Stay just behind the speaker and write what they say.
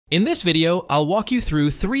In this video, I'll walk you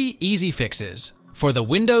through 3 easy fixes for the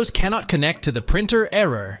Windows cannot connect to the printer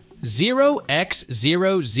error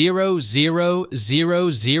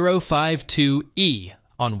 0x0000052E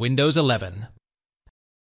on Windows 11.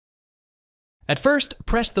 At first,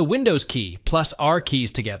 press the Windows key plus R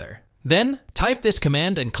keys together. Then, type this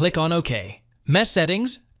command and click on OK. Mess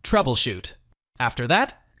Settings, Troubleshoot. After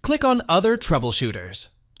that, click on Other Troubleshooters.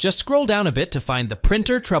 Just scroll down a bit to find the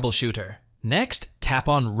Printer Troubleshooter. Next, tap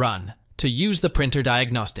on Run to use the printer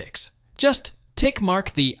diagnostics. Just tick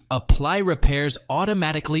mark the Apply Repairs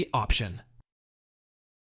Automatically option.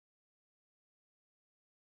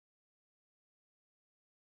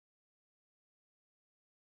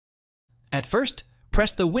 At first,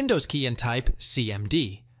 press the Windows key and type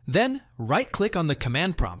CMD. Then, right-click on the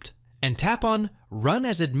command prompt and tap on Run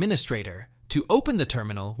as Administrator to open the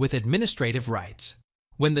terminal with administrative rights.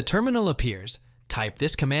 When the terminal appears, type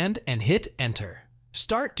this command and hit Enter.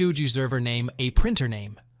 Start Doju server name a printer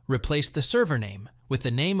name. Replace the server name with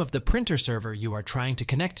the name of the printer server you are trying to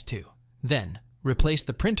connect to. Then, replace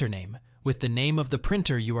the printer name with the name of the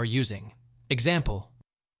printer you are using. Example: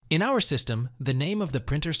 in our system, the name of the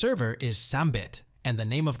printer server is Sambit, and the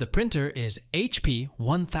name of the printer is HP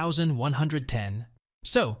 1110.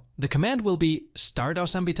 So, the command will be start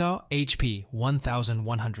Sambita HP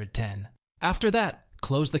 1110. After that,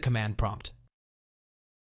 close the command prompt.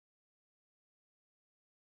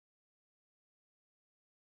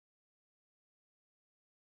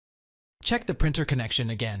 Check the printer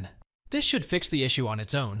connection again. This should fix the issue on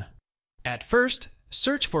its own. At first,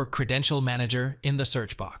 search for Credential Manager in the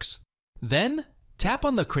search box. Then, tap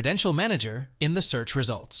on the Credential Manager in the search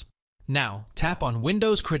results. Now, tap on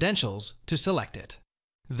Windows Credentials to select it.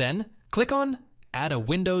 Then, click on Add a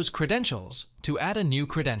Windows Credentials to add a new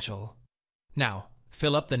credential. Now,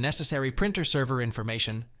 fill up the necessary printer server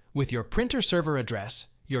information with your printer server address,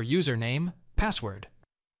 your username, password.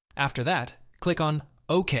 After that, click on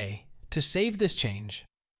OK to save this change.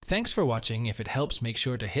 Thanks for watching. If it helps, make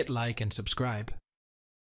sure to hit like and subscribe.